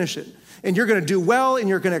going to finish it. And you're going to do well, and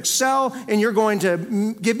you're going to excel, and you're going to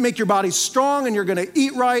make your body strong, and you're going to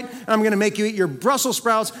eat right. And I'm going to make you eat your Brussels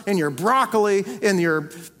sprouts and your broccoli and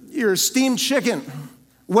your steamed chicken.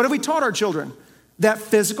 What have we taught our children? That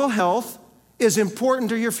physical health is important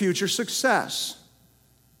to your future success,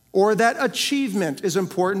 or that achievement is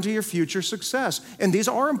important to your future success. And these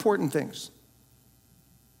are important things.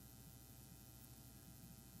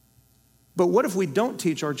 But what if we don't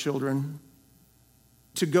teach our children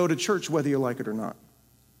to go to church whether you like it or not?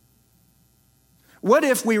 What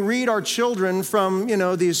if we read our children from,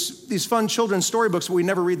 these fun children's storybooks, but we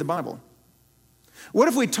never read the Bible? What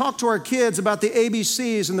if we talk to our kids about the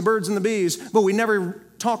ABCs and the birds and the bees, but we never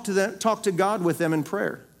talk to God with them in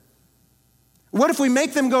prayer? What if we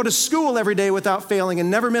make them go to school every day without failing and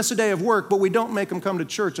never miss a day of work, but we don't make them come to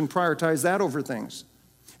church and prioritize that over things?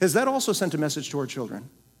 Has that also sent a message to our children?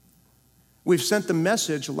 We've sent the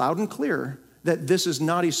message loud and clear that this is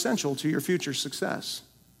not essential to your future success.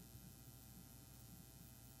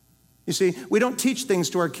 You see, we don't teach things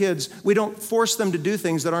to our kids. We don't force them to do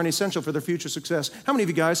things that aren't essential for their future success. How many of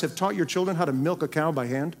you guys have taught your children how to milk a cow by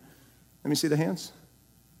hand? Let me see the hands.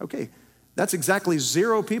 Okay, that's exactly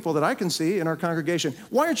 0 people that I can see in our congregation.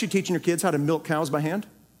 Why aren't you teaching your kids how to milk cows by hand?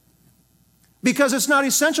 Because it's not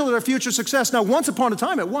essential to their future success. Now, once upon a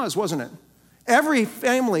time it was, wasn't it? Every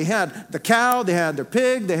family had the cow, they had their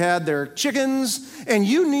pig, they had their chickens, and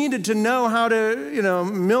you needed to know how to,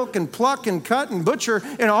 milk and pluck and cut and butcher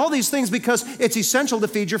and all these things because it's essential to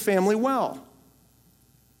feed your family well.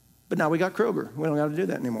 But now we got Kroger. We don't got to do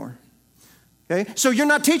that anymore. Okay? So you're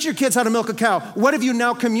not teaching your kids how to milk a cow. What have you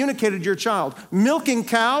now communicated to your child? Milking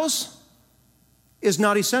cows is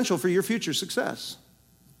not essential for your future success.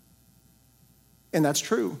 And that's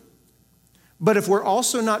true. But if we're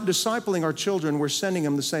also not discipling our children, we're sending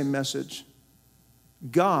them the same message.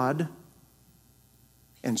 God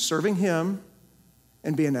and serving Him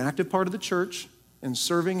and being an active part of the church and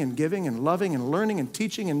serving and giving and loving and learning and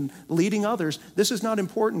teaching and leading others, this is not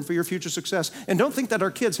important for your future success. And don't think that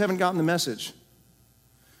our kids haven't gotten the message.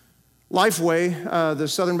 Lifeway, the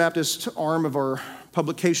Southern Baptist arm of our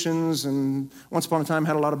publications, and once upon a time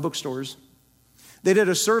had a lot of bookstores. They did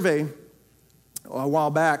a survey a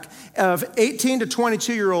while back of 18 to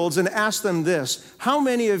 22-year-olds and asked them this: how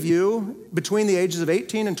many of you between the ages of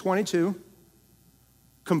 18 and 22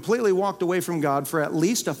 completely walked away from God for at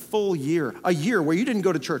least a full year, a year where you didn't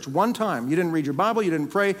go to church one time, you didn't read your Bible, you didn't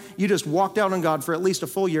pray, you just walked out on God for at least a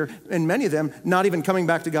full year, and many of them not even coming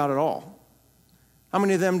back to God at all? How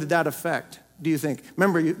many of them did that affect, do you think?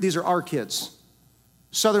 Remember, these are our kids,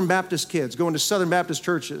 Southern Baptist kids, going to Southern Baptist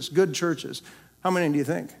churches, good churches. How many do you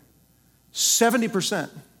think? 70%.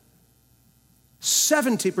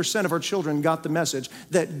 70% of our children got the message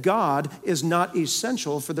that God is not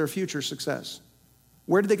essential for their future success.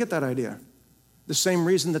 Where did they get that idea? The same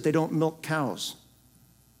reason that they don't milk cows.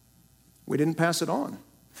 We didn't pass it on.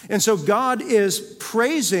 And so God is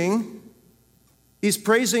praising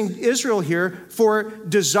Israel here for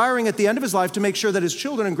desiring at the end of his life to make sure that his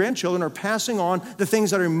children and grandchildren are passing on the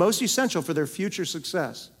things that are most essential for their future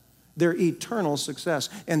success, their eternal success,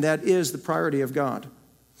 and that is the priority of God.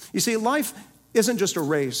 You see, life isn't just a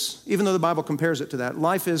race, even though the Bible compares it to that.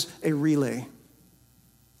 Life is a relay.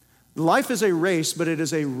 Life is a race, but it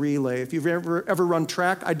is a relay. If you've ever run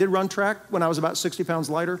track, I did run track when I was about 60 pounds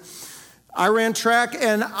lighter. I ran track,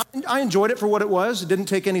 and I enjoyed it for what it was. It didn't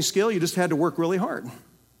take any skill. You just had to work really hard.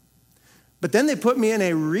 But then they put me in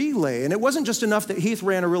a relay, and it wasn't just enough that Heath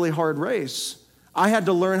ran a really hard race. I had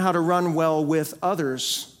to learn how to run well with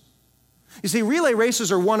others. You see, relay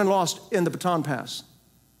races are won and lost in the baton pass.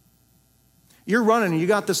 You're running, and you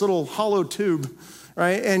got this little hollow tube,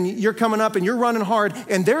 right? And you're coming up, and you're running hard,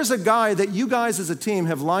 and there's a guy that you guys as a team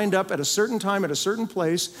have lined up at a certain time at a certain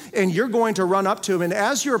place, and you're going to run up to him, and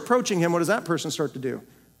as you're approaching him, what does that person start to do?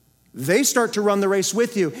 They start to run the race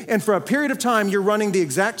with you, and for a period of time, you're running the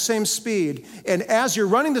exact same speed, and as you're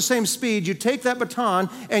running the same speed, you take that baton,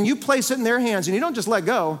 and you place it in their hands, and you don't just let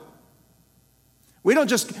go. We don't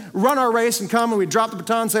just run our race and come and we drop the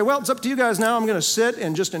baton and say, well, it's up to you guys now. I'm going to sit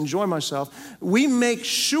and just enjoy myself. We make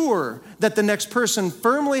sure that the next person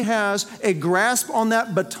firmly has a grasp on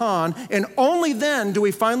that baton, and only then do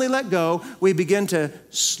we finally let go. We begin to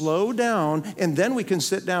slow down, and then we can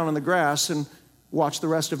sit down on the grass and watch the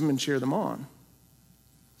rest of them and cheer them on.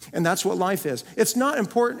 And that's what life is. It's not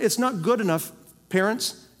important. It's not good enough,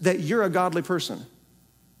 parents, that you're a godly person.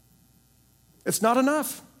 It's not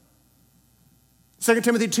enough. 2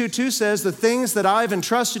 Timothy 2:2 says, the things that I've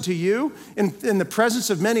entrusted to you in the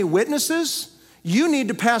presence of many witnesses, you need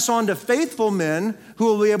to pass on to faithful men who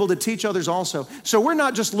will be able to teach others also. So we're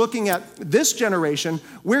not just looking at this generation,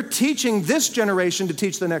 we're teaching this generation to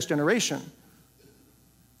teach the next generation.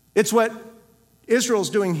 It's what Israel's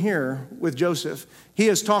doing here with Joseph. He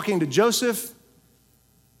is talking to Joseph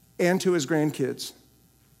and to his grandkids.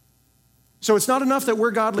 So it's not enough that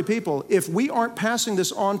we're godly people. If we aren't passing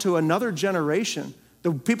this on to another generation,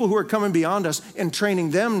 the people who are coming beyond us, and training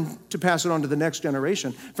them to pass it on to the next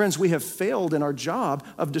generation, friends, we have failed in our job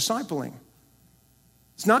of discipling.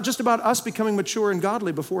 It's not just about us becoming mature and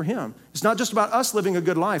godly before Him. It's not just about us living a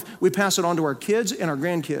good life. We pass it on to our kids and our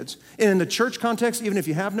grandkids. And in the church context, even if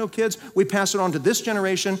you have no kids, we pass it on to this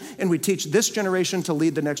generation, and we teach this generation to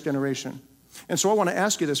lead the next generation. And so I want to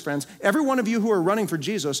ask you this, friends. Every one of you who are running for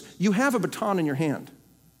Jesus, you have a baton in your hand.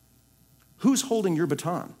 Who's holding your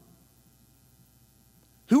baton?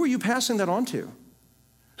 Who are you passing that on to?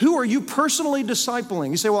 Who are you personally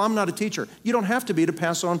discipling? You say, well, I'm not a teacher. You don't have to be to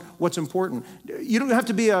pass on what's important. You don't have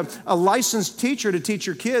to be a licensed teacher to teach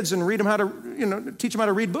your kids and read them how to, teach them how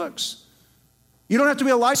to read books. You don't have to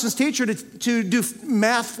be a licensed teacher to do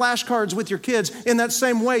math flashcards with your kids in that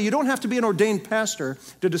same way. You don't have to be an ordained pastor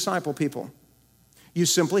to disciple people. You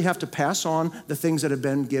simply have to pass on the things that have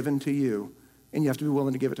been given to you, and you have to be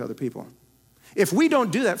willing to give it to other people. If we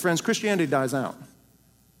don't do that, friends, Christianity dies out.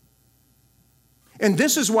 And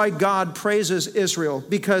this is why God praises Israel,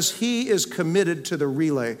 because He is committed to the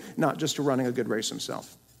relay, not just to running a good race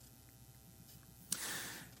himself.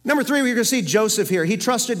 Number 3, we're going to see Joseph here. He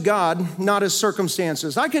trusted God, not his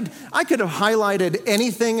circumstances. I could have highlighted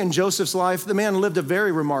anything in Joseph's life. The man lived a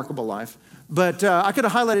very remarkable life. But I could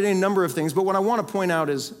have highlighted any number of things. But what I want to point out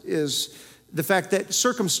is the fact that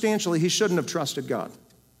circumstantially he shouldn't have trusted God.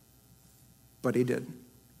 But he did.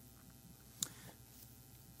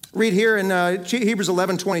 Read here in Hebrews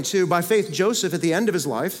 11:22, by faith Joseph at the end of his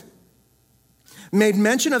life made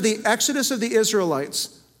mention of the exodus of the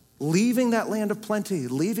Israelites, leaving that land of plenty,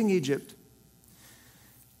 leaving Egypt.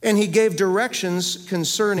 And he gave directions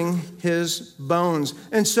concerning his bones.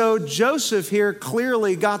 And so Joseph here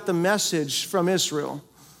clearly got the message from Israel.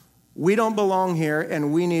 We don't belong here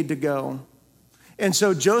and we need to go. And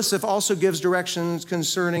so Joseph also gives directions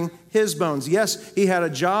concerning his bones. Yes, he had a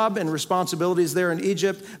job and responsibilities there in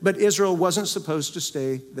Egypt, but Israel wasn't supposed to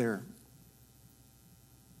stay there.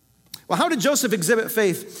 Well, how did Joseph exhibit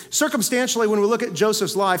faith? Circumstantially, when we look at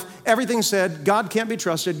Joseph's life, everything said, God can't be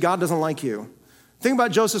trusted, God doesn't like you. Think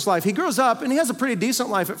about Joseph's life. He grows up and he has a pretty decent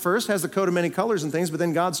life at first, has the coat of many colors and things, but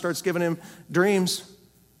then God starts giving him dreams.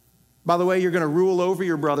 By the way, you're going to rule over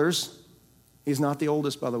your brothers. He's not the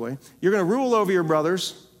oldest, by the way. You're going to rule over your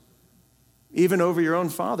brothers, even over your own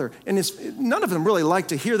father. And none of them really like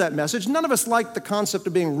to hear that message. None of us like the concept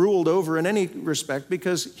of being ruled over in any respect,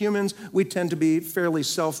 because humans, we tend to be fairly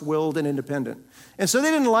self-willed and independent. And so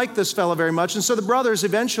they didn't like this fellow very much. And so the brothers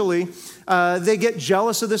eventually, they get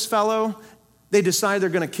jealous of this fellow. They decide they're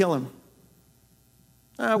going to kill him.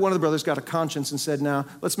 One of the brothers got a conscience and said, now,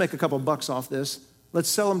 let's make a couple bucks off this. Let's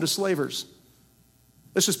sell him to slavers.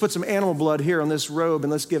 Let's just put some animal blood here on this robe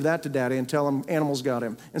and let's give that to daddy and tell him animals got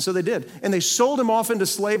him. And so they did. And they sold him off into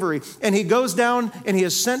slavery. And he goes down and he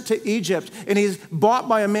is sent to Egypt. And he's bought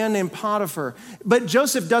by a man named Potiphar. But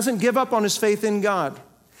Joseph doesn't give up on his faith in God.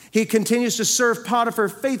 He continues to serve Potiphar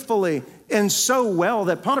faithfully and so well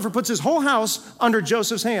that Potiphar puts his whole house under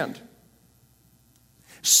Joseph's hand.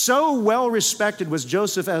 So well respected was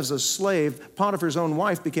Joseph as a slave, Potiphar's own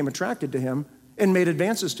wife became attracted to him and made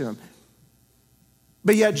advances to him.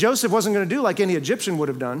 But yet Joseph wasn't going to do like any Egyptian would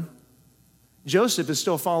have done. Joseph is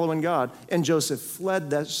still following God, and Joseph fled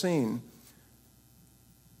that scene.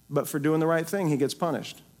 But for doing the right thing, he gets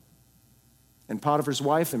punished. And Potiphar's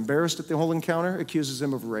wife, embarrassed at the whole encounter, accuses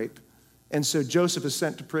him of rape. And so Joseph is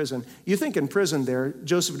sent to prison. You think in prison there,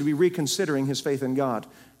 Joseph would be reconsidering his faith in God.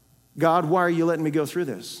 God, why are you letting me go through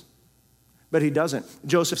this? But he doesn't.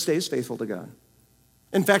 Joseph stays faithful to God.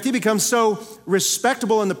 In fact, he becomes so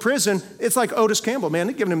respectable in the prison, it's like Otis Campbell, man,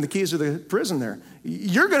 they're giving him the keys to the prison there.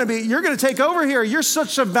 You're going to take over here. You're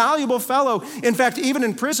such a valuable fellow. In fact, even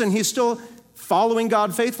in prison, he's still following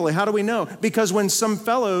God faithfully. How do we know? Because when some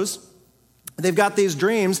fellows, they've got these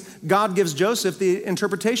dreams, God gives Joseph the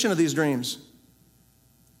interpretation of these dreams.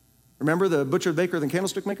 Remember the butcher, baker, and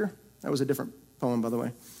candlestick maker? That was a different poem, by the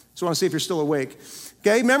way. So I want to see if you're still awake.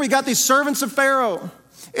 Okay, remember you got these servants of Pharaoh.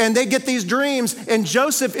 And they get these dreams, and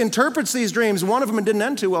Joseph interprets these dreams. One of them didn't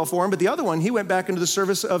end too well for him, but the other one, he went back into the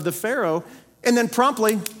service of the Pharaoh and then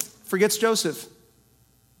promptly forgets Joseph.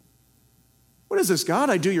 What is this, God?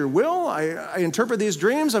 I do your will. I interpret these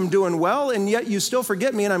dreams. I'm doing well, and yet you still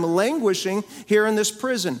forget me, and I'm languishing here in this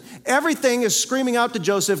prison. Everything is screaming out to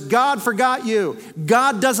Joseph, God forgot you.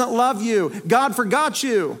 God doesn't love you. God forgot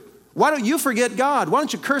you. Why don't you forget God? Why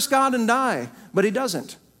don't you curse God and die? But he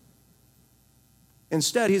doesn't.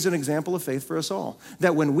 Instead, he's an example of faith for us all.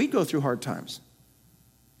 That when we go through hard times,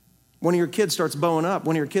 one of your kids starts bowing up,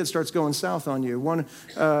 one of your kids starts going south on you,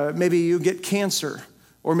 maybe you get cancer,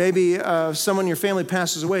 or maybe someone in your family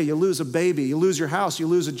passes away, you lose a baby, you lose your house, you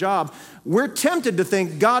lose a job. We're tempted to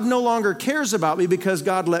think God no longer cares about me because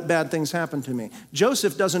God let bad things happen to me.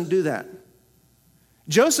 Joseph doesn't do that.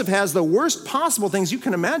 Joseph has the worst possible things you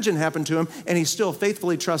can imagine happen to him, and he still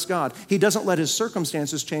faithfully trusts God. He doesn't let his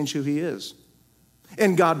circumstances change who he is.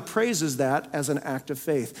 And God praises that as an act of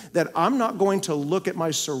faith, that I'm not going to look at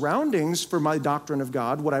my surroundings for my doctrine of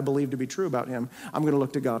God, what I believe to be true about him. I'm going to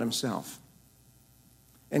look to God himself.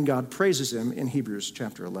 And God praises him in Hebrews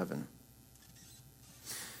chapter 11.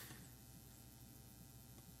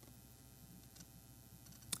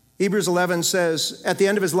 Hebrews 11 says, at the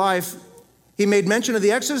end of his life, he made mention of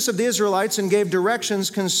the exodus of the Israelites and gave directions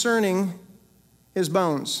concerning his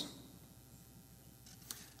bones.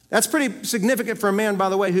 That's pretty significant for a man, by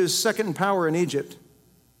the way, who's second in power in Egypt.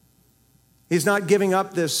 He's not giving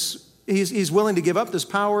up this, he's willing to give up this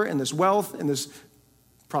power and this wealth and this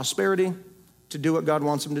prosperity to do what God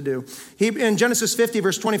wants him to do. In Genesis 50,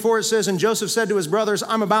 verse 24, it says, and Joseph said to his brothers,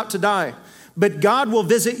 I'm about to die, but God will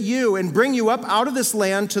visit you and bring you up out of this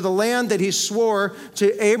land to the land that he swore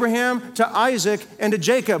to Abraham, to Isaac, and to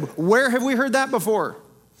Jacob. Where have we heard that before?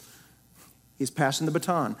 He's passing the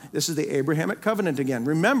baton. This is the Abrahamic covenant again.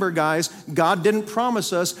 Remember, guys, God didn't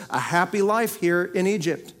promise us a happy life here in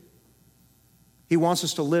Egypt. He wants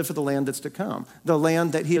us to live for the land that's to come, the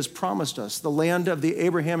land that he has promised us, the land of the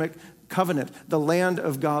Abrahamic covenant, the land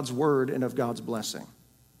of God's word and of God's blessing.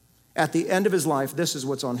 At the end of his life, this is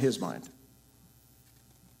what's on his mind.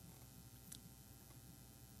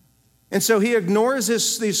 And so he ignores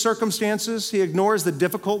these circumstances. He ignores the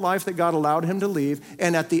difficult life that God allowed him to leave.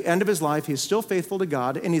 And at the end of his life, he's still faithful to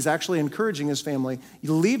God, and he's actually encouraging his family,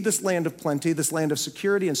 you leave this land of plenty, this land of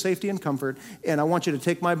security and safety and comfort, and I want you to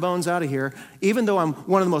take my bones out of here. Even though I'm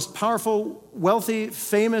one of the most powerful, wealthy,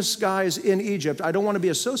 famous guys in Egypt, I don't want to be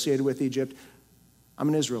associated with Egypt. I'm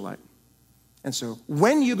an Israelite. And so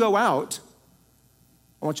when you go out,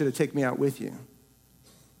 I want you to take me out with you.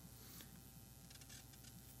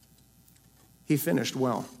 He finished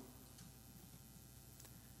well.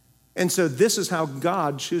 And so this is how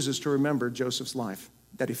God chooses to remember Joseph's life,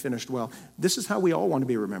 that he finished well. This is how we all want to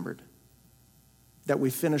be remembered, that we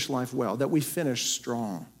finish life well, that we finish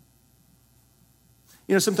strong.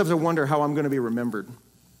 You know, sometimes I wonder how I'm going to be remembered.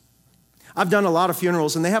 I've done a lot of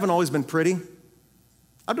funerals, and they haven't always been pretty.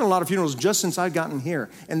 I've done a lot of funerals just since I've gotten here,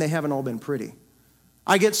 and they haven't all been pretty.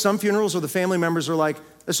 I get some funerals where the family members are like,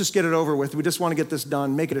 let's just get it over with. We just want to get this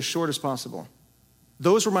done, make it as short as possible.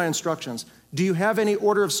 Those were my instructions. Do you have any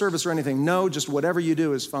order of service or anything? No, just whatever you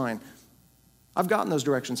do is fine. I've gotten those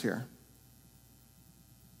directions here.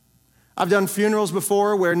 I've done funerals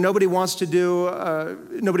before where nobody wants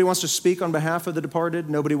to speak on behalf of the departed.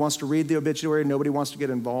 Nobody wants to read the obituary. Nobody wants to get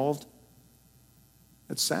involved.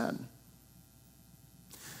 It's sad.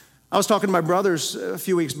 I was talking to my brothers a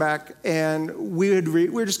few weeks back, and we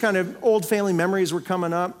were just kind of old family memories were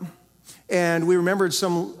coming up, and we remembered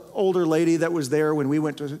some older lady that was there when we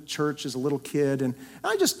went to church as a little kid, and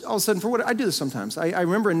I just, all of a sudden, I do this sometimes. I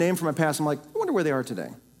remember a name from my past. I'm like, I wonder where they are today.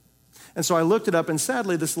 And so I looked it up, and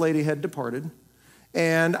sadly, this lady had departed,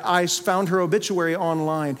 and I found her obituary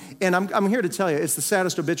online, and I'm here to tell you, it's the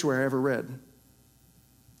saddest obituary I ever read.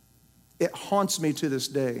 It haunts me to this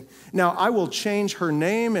day. Now, I will change her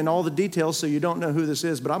name and all the details so you don't know who this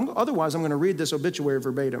is, but otherwise I'm going to read this obituary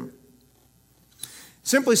verbatim.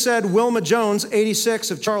 Simply said, Wilma Jones, 86,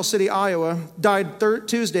 of Charles City, Iowa, died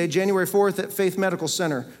Tuesday, January 4th at Faith Medical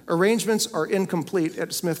Center. Arrangements are incomplete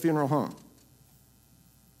at Smith Funeral Home.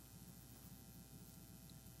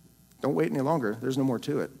 Don't wait any longer. There's no more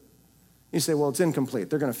to it. You say, well, it's incomplete.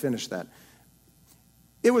 They're going to finish that.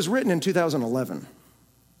 It was written in 2011.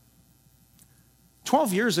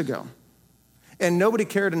 12 years ago, and nobody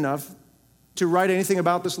cared enough to write anything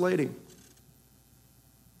about this lady.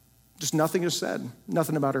 Just nothing is said,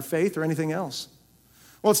 nothing about her faith or anything else.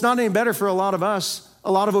 Well, it's not any better for a lot of us.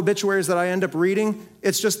 A lot of obituaries that I end up reading,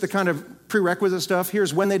 it's just the kind of prerequisite stuff.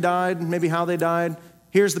 Here's when they died, maybe how they died.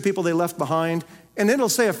 Here's the people they left behind. And it'll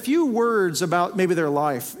say a few words about maybe their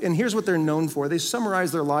life, and here's what they're known for. They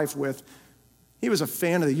summarize their life with, he was a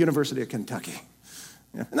fan of the University of Kentucky.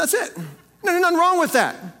 Yeah. And that's it. No, nothing wrong with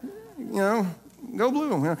that. You know, Go blue.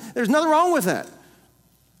 You know, there's nothing wrong with that.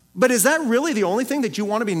 But is that really the only thing that you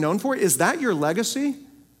want to be known for? Is that your legacy?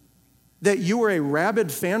 That you were a rabid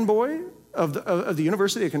fanboy of the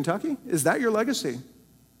University of Kentucky? Is that your legacy?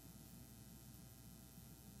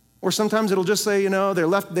 Or sometimes it'll just say,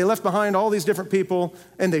 they left behind all these different people,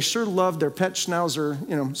 and they sure loved their pet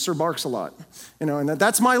schnauzer, Sir Barks a lot. And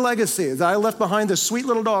that's my legacy, is I left behind this sweet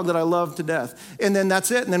little dog that I love to death. And then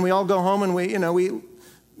that's it. And then we all go home and we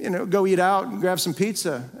go eat out and grab some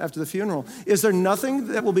pizza after the funeral. Is there nothing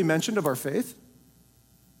that will be mentioned of our faith?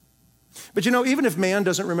 But even if man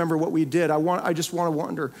doesn't remember what we did, I just want to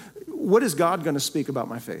wonder, what is God going to speak about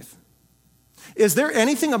my faith? Is there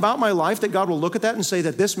anything about my life that God will look at that and say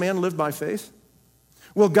that this man lived by faith?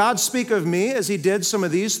 Will God speak of me as he did some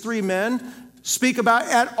of these three men, speak about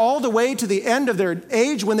at all the way to the end of their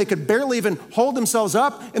age when they could barely even hold themselves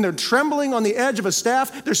up and they're trembling on the edge of a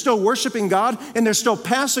staff, they're still worshiping God and they're still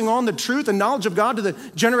passing on the truth and knowledge of God to the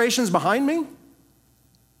generations behind me?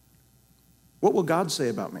 What will God say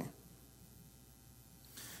about me?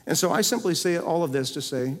 And so I simply say all of this to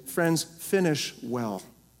say, friends, finish well.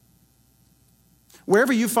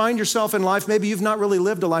 Wherever you find yourself in life, maybe you've not really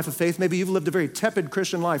lived a life of faith. Maybe you've lived a very tepid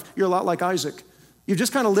Christian life. You're a lot like Isaac. You've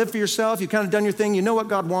just kind of lived for yourself. You've kind of done your thing. You know what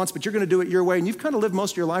God wants, but you're going to do it your way. And you've kind of lived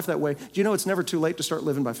most of your life that way. Do you know it's never too late to start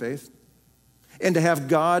living by faith? And to have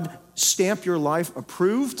God stamp your life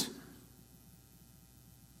approved?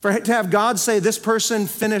 To have God say, this person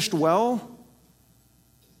finished well?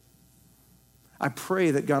 I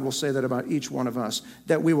pray that God will say that about each one of us,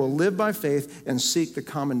 that we will live by faith and seek the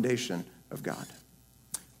commendation of God.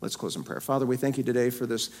 Let's close in prayer. Father, we thank you today for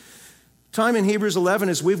this time in Hebrews 11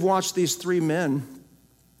 as we've watched these three men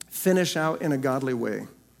finish out in a godly way.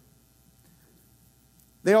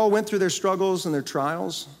 They all went through their struggles and their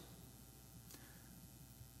trials.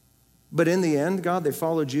 But in the end, God, they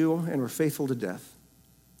followed you and were faithful to death.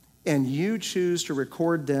 And you choose to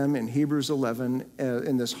record them in Hebrews 11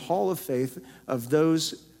 in this hall of faith of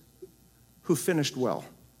those who finished well.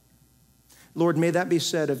 Lord, may that be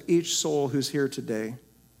said of each soul who's here today,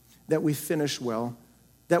 that we finish well,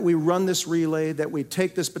 that we run this relay, that we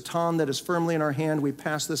take this baton that is firmly in our hand, we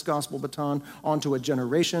pass this gospel baton on to a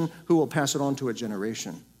generation who will pass it on to a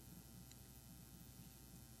generation.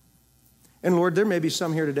 And Lord, there may be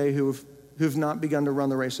some here today who've not begun to run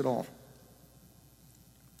the race at all.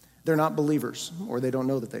 They're not believers, or they don't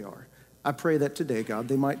know that they are. I pray that today, God,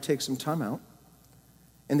 they might take some time out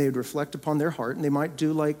and they would reflect upon their heart, and they might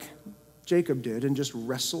do like Jacob did and just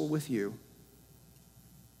wrestle with you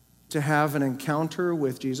to have an encounter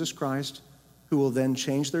with Jesus Christ, who will then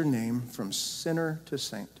change their name from sinner to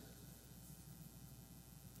saint.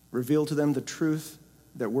 Reveal to them the truth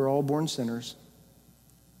that we're all born sinners,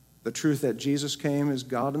 the truth that Jesus came as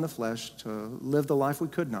God in the flesh to live the life we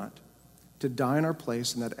could not, to die in our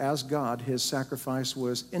place, and that as God, his sacrifice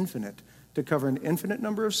was infinite, to cover an infinite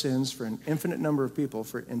number of sins for an infinite number of people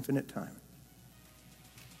for infinite time.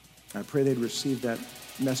 I pray they'd receive that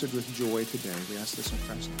message with joy today. We ask this in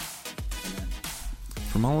Christ's name. Amen.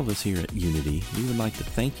 From all of us here at Unity, we would like to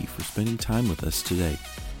thank you for spending time with us today.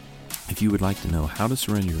 If you would like to know how to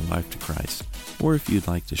surrender your life to Christ, or if you'd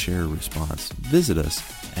like to share a response, visit us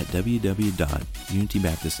at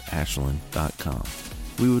www.unitybaptistashland.com.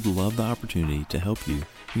 We would love the opportunity to help you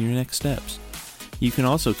in your next steps. You can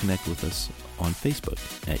also connect with us on Facebook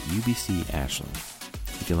at UBC Ashland.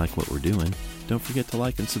 If you like what we're doing, don't forget to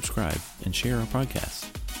like and subscribe and share our podcast.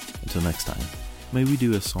 Until next time, may we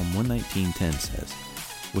do as Psalm 119:10 says,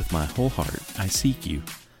 "With my whole heart I seek you.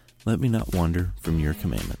 Let me not wander from your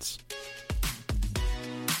commandments."